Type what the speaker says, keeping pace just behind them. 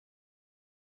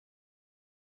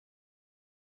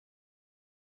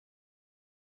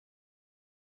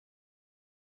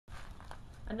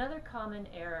Another common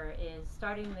error is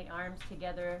starting the arms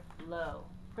together low,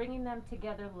 bringing them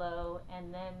together low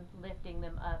and then lifting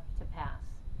them up to pass.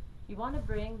 You want to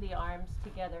bring the arms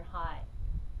together high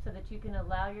so that you can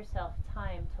allow yourself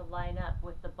time to line up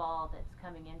with the ball that's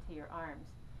coming into your arms.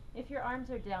 If your arms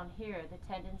are down here,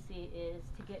 the tendency is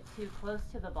to get too close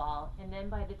to the ball, and then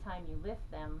by the time you lift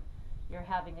them, you're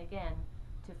having again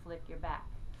to flick your back.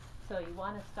 So you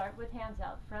want to start with hands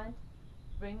out front,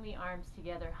 bring the arms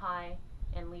together high,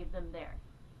 and leave them there.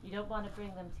 You don't want to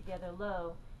bring them together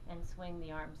low and swing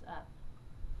the arms up.